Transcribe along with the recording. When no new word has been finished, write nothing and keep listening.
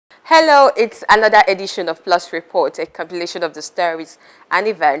Hello, it's another edition of Plus Report, a compilation of the stories and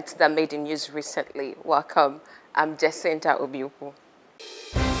events that made the news recently. Welcome, I'm Jacinta Obiukwu.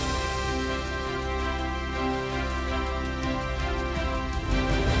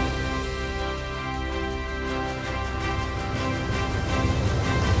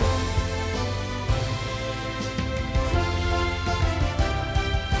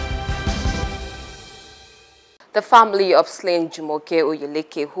 The family of slain Jumoke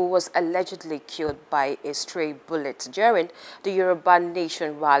Oyeleke, who was allegedly killed by a stray bullet during the Yoruba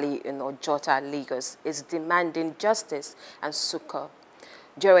Nation rally in OJOTA, Lagos, is demanding justice and succour.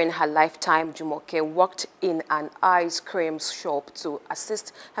 During her lifetime, Jumoke worked in an ice cream shop to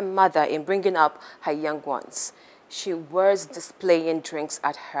assist her mother in bringing up her young ones. She was displaying drinks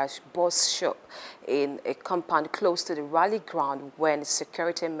at her boss shop in a compound close to the rally ground when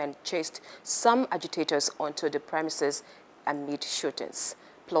security men chased some agitators onto the premises amid shootings.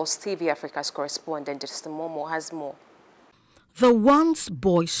 Plus TV Africa's correspondent Jacinta has more. The once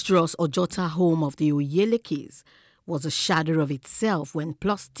boisterous OJOTA home of the Oyelekes was a shadow of itself when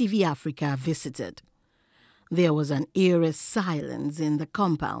Plus TV Africa visited. There was an eerie silence in the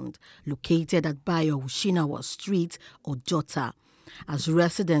compound located at Bayo Ushinawa Street, OJOTA, as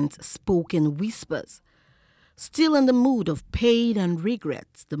residents spoke in whispers. Still in the mood of pain and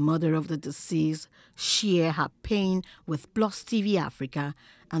regret, the mother of the deceased shared her pain with Plus TV Africa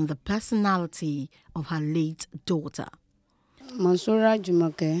and the personality of her late daughter.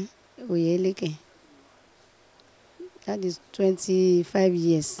 Jumoke Oyeleke. That is 25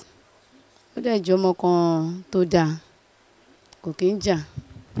 years. Ó dẹ̀ jọmọ kan tó dáa, kò kí ń jà,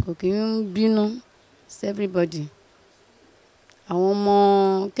 kò kí ń bínú sí everybody. Àwọn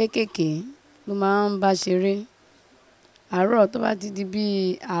ọmọ kéékèèké ló máa ń bá ṣeré. Àárọ̀ tó bá ti di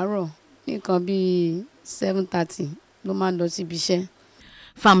bí àárọ̀ nìkan bí 7:30 ló máa ń lọ síbi iṣẹ́.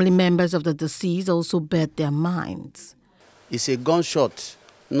 Family members of the deceased also bared their minds. It's a gunshot,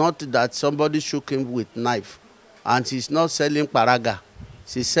 not that somebody shook him with knife. And she's not selling paraga.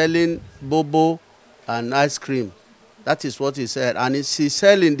 She's selling bobo and ice cream. That is what he said. And she's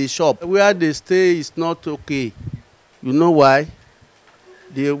selling the shop. Where they stay is not okay. You know why?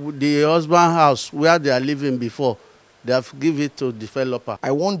 The husband house where they are living before, they have given it to the developer.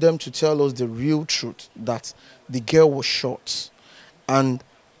 I want them to tell us the real truth, that the girl was shot. And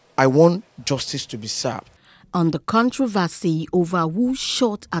I want justice to be served. On the controversy over who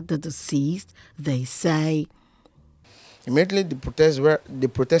shot at the deceased, they say, immediately the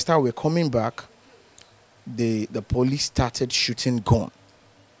protesters were coming back, the police started shooting gun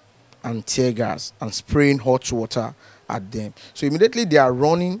and tear gas and spraying hot water at them. So immediately they are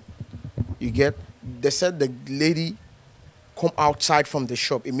running. They said the lady come outside from the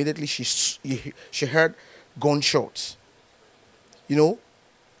shop. Immediately she heard gunshots. You know,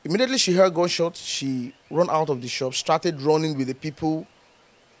 immediately she heard gunshots, she ran out of the shop, started running with the people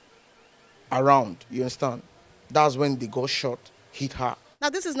around. You understand? That's when the gunshot hit her. Now,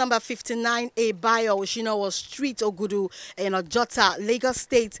 this is number 59A Bayo Ushinawa Street, Ogudu, in OJOTA, Lagos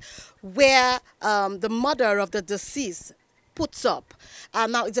State, where the mother of the deceased puts up.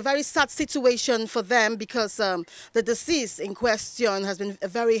 Now, it's a very sad situation for them because the deceased in question has been a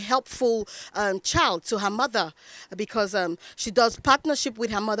very helpful child to her mother because she does partnership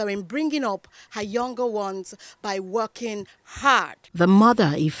with her mother in bringing up her younger ones by working hard. The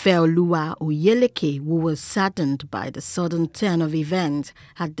mother, Ifeoluwa Oyeleke, who was saddened by the sudden turn of events,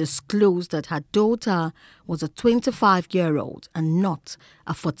 had disclosed that her daughter was a 25-year-old and not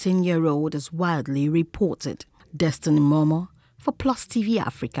a 14-year-old as widely reported. Destiny Momo for Plus TV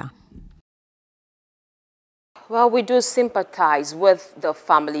Africa. Well, we do sympathize with the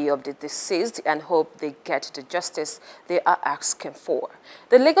family of the deceased and hope they get the justice they are asking for.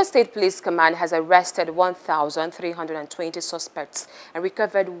 The Lagos State Police Command has arrested 1,320 suspects and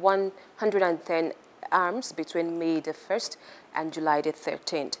recovered 110 arms between May the 1st and July the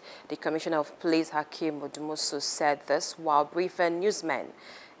 13th. The Commissioner of Police, Hakeem Odumosu, said this while briefing newsmen.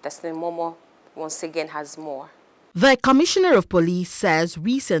 Destiny Momo once again has more. The Commissioner of Police says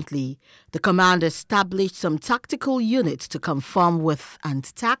recently the command established some tactical units to confront with and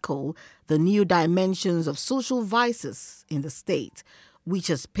tackle the new dimensions of social vices in the state, which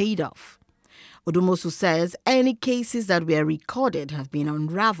has paid off. Odumosu says any cases that were recorded have been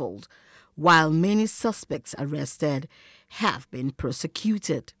unraveled, while many suspects arrested have been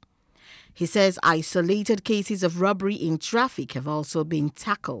prosecuted. He says isolated cases of robbery in traffic have also been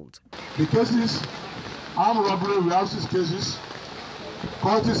tackled. The cases, armed robbery, we have 6 cases,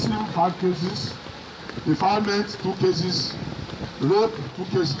 courtesy, 5 cases, defilement, 2 cases, rape, 2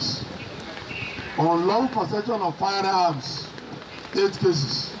 cases, unlawful possession of firearms, 8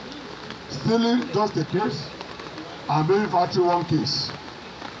 cases, Stealing, just a case. And maybe factory, one case.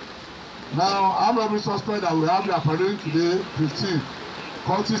 Now, armed robbery suspect that we have the apprehending today, 15.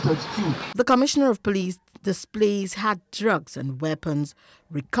 Cultist 32. The Commissioner of Police displays had drugs and weapons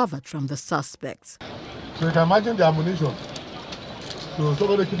recovered from the suspects. So you can imagine the ammunition. So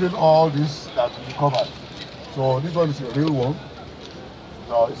somebody keeping all this that we recovered. So this one is a real one.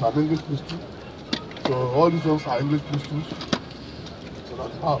 It's an English pistol. So all these ones are English pistols. So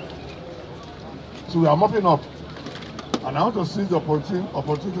that's how. So we are mopping up. And I want to seize the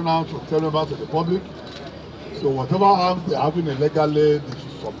opportunity now to tell members to the public. So whatever arms they have in illegally, they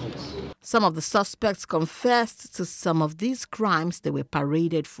should submit. Some of the suspects confessed to some of these crimes they were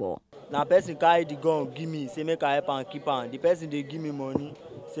paraded for. Now person carry the gun, give me, say make I help and keep on. The person they give me money,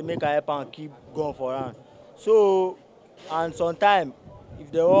 say make I help and keep gun for am. So, and sometimes,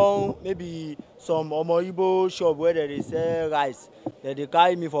 if they want maybe some Omoyibo shop where they sell rice, they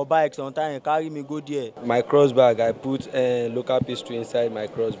carry me for bike, sometimes they carry me go there. My cross bag, I put a local pastry inside my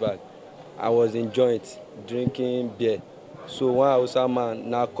cross bag. I was in joint, drinking beer. So one Hausa man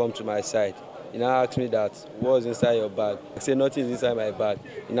now come to my side. He now asked me that, what's inside your bag? I said, nothing is inside my bag.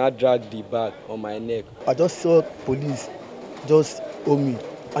 He now dragged the bag on my neck. I just saw police just owe me.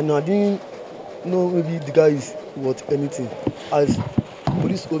 And I didn't know maybe the guy is worth anything. As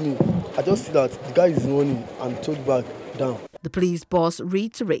police owe me, I just see that the guy is running and told back down. The police boss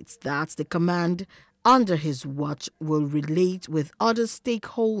reiterates that the command under his watch will relate with other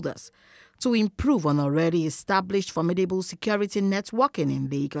stakeholders to improve on already established formidable security networking in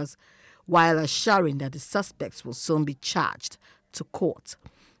Lagos, while assuring that the suspects will soon be charged to court.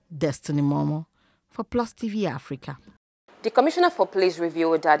 Destiny Momo for Plus TV Africa. The Commissioner for Police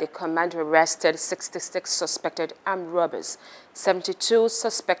revealed that the command arrested 66 suspected armed robbers, 72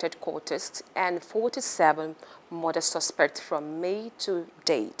 suspected cultists, and 47 murder suspects from May to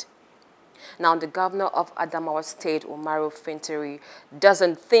date. Now, the governor of Adamawa State, Umaru Fintiri,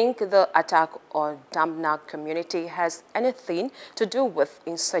 doesn't think the attack on Damna community has anything to do with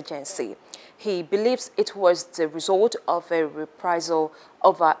insurgency. He believes it was the result of a reprisal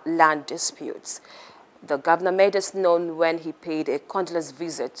over land disputes. The governor made this known when he paid a condolence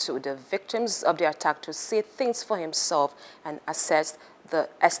visit to the victims of the attack to see things for himself and assess the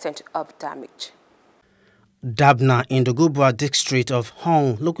extent of damage. Dabna in the Gubwa district of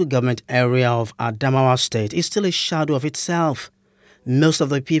Hong local government area of Adamawa State is still a shadow of itself. Most of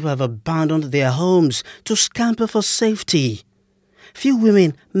the people have abandoned their homes to scamper for safety. Few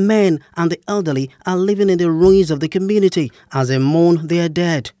women, men and the elderly are living in the ruins of the community as they mourn their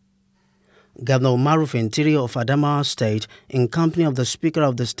dead. Governor Umaru Fintiri of Adamawa State, in company of the Speaker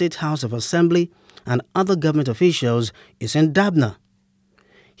of the State House of Assembly and other government officials, is in Dabna.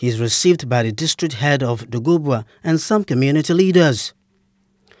 He is received by the district head of Dogobwa and some community leaders.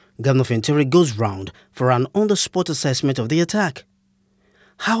 Governor Fintiri goes round for an on-the-spot assessment of the attack.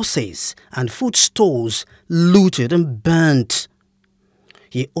 Houses and food stores looted and burnt.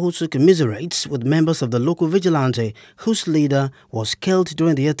 He also commiserates with members of the local vigilante whose leader was killed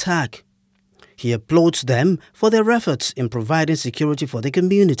during the attack. He applauds them for their efforts in providing security for the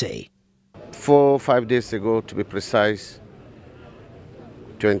community. 4 or 5 days ago, to be precise,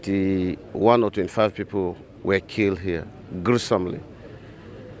 21 or 25 people were killed here, gruesomely.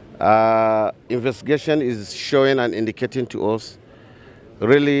 Investigation is showing and indicating to us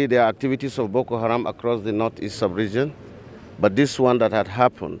really the activities of Boko Haram across the northeast sub-region, but this one that had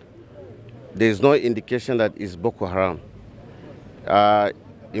happened, there is no indication that it's Boko Haram.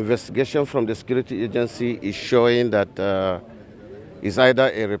 Investigation from the security agency is showing that it's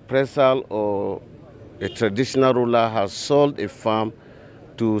either a reprisal or a traditional ruler has sold a farm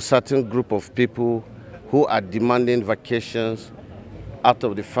to a certain group of people who are demanding vacations out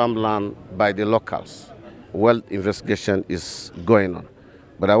of the farmland by the locals. Well, investigation is going on.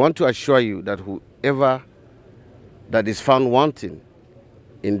 But I want to assure you that whoever that is found wanting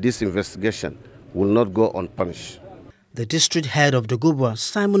in this investigation will not go unpunished. The district head of Dogobwa,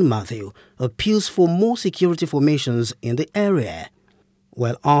 Simon Matthew, appeals for more security formations in the area,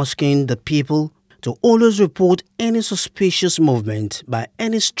 while asking the people to always report any suspicious movement by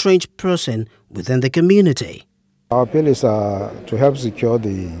any strange person within the community. Our appeal is to help secure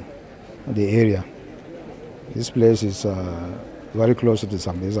the area. This place is very close to the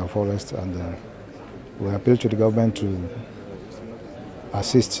Sambisa forest, and we appeal to the government to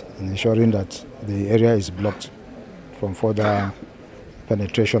assist in ensuring that the area is blocked from further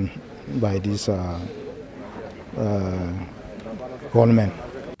penetration by these gunmen.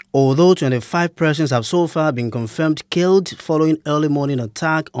 Although 25 persons have so far been confirmed killed following early morning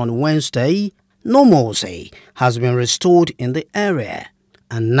attack on Wednesday, normalcy has been restored in the area.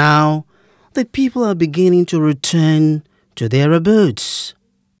 And now, the people are beginning to return to their abodes.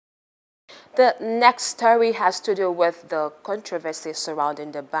 The next story has to do with the controversy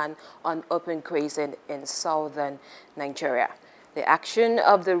surrounding the ban on open grazing in southern Nigeria. The action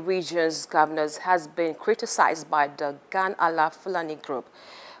of the region's governors has been criticized by the Gan Allah Fulani group.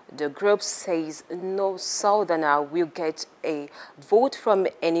 The group says no southerner will get a vote from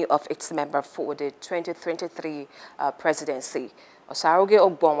any of its members for the 2023 presidency. Osaroge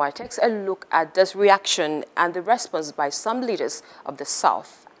Ogbonwa takes a look at this reaction and the response by some leaders of the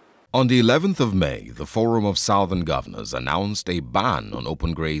South. On the 11th of May, the Forum of Southern Governors announced a ban on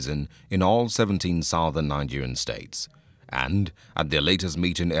open grazing in all 17 southern Nigerian states. And at their latest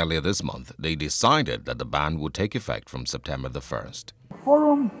meeting earlier this month, they decided that the ban would take effect from September the 1st.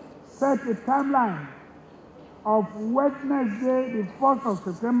 Forum set a timeline of Wednesday, the 1st of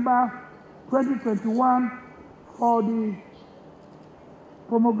September 2021 for the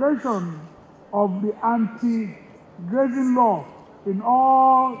promulgation of the anti-grazing law in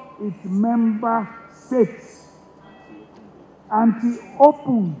all its member states.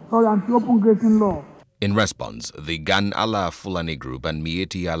 Anti-open grazing law. In response, the Gan Allah Fulani Group and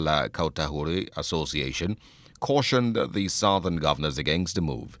Mieti Allah Kautahuri Association cautioned the southern governors against the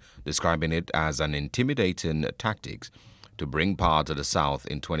move, describing it as an intimidating tactic to bring power to the south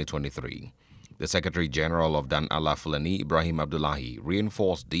in 2023. The Secretary General of Dan Allah Fulani, Ibrahim Abdullahi,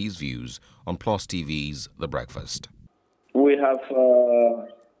 reinforced these views on Plus TV's The Breakfast. We have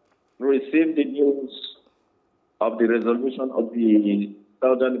received the news of the resolution of the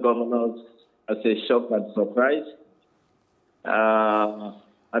southern governors as a shock and surprise,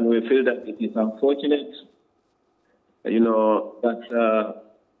 and we feel that it is unfortunate, that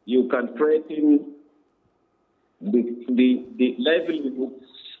you can threaten the livelihoods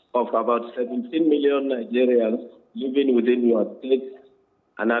of about 17 million Nigerians living within your state,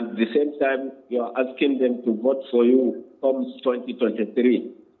 and at the same time, you are asking them to vote for you come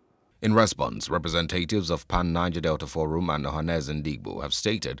 2023. In response, representatives of Pan-Niger Delta Forum and Ohanes Ndigbo have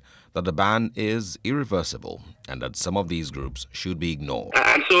stated that the ban is irreversible and that some of these groups should be ignored.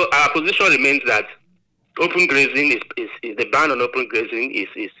 And so our position remains that open grazing is the ban on open grazing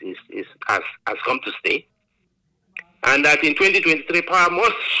has come to stay, and that in 2023 power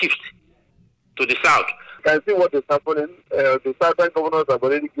must shift to the south. You can see what is happening. The southern governors have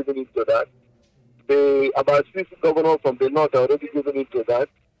already given into that. About 6 governors from the north are already given into that.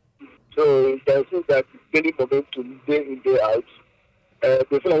 So you can see that it's gaining momentum day in, day out.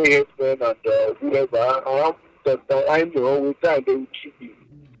 The Fulani headsmen and whoever, around that time, with time they will keep you.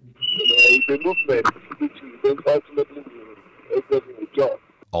 It's a movement which is ultimately the job.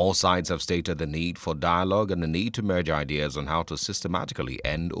 All sides have stated the need for dialogue and the need to merge ideas on how to systematically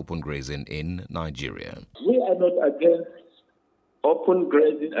end open grazing in Nigeria. We are not against open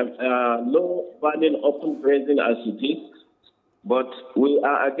grazing, no banning open grazing as it is, but we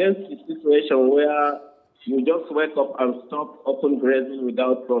are against the situation where you just wake up and stop open grazing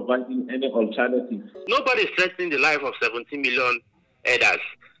without providing any alternative. Nobody is threatening the life of 17 million herders.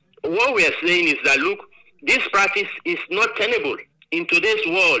 What we are saying is that, look, this practice is not tenable in today's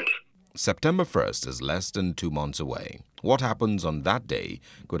world. September 1st is less than 2 months away. What happens on that day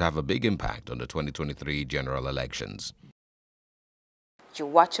could have a big impact on the 2023 general elections. You're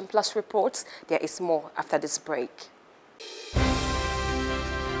watching Plus Reports. There is more after this break.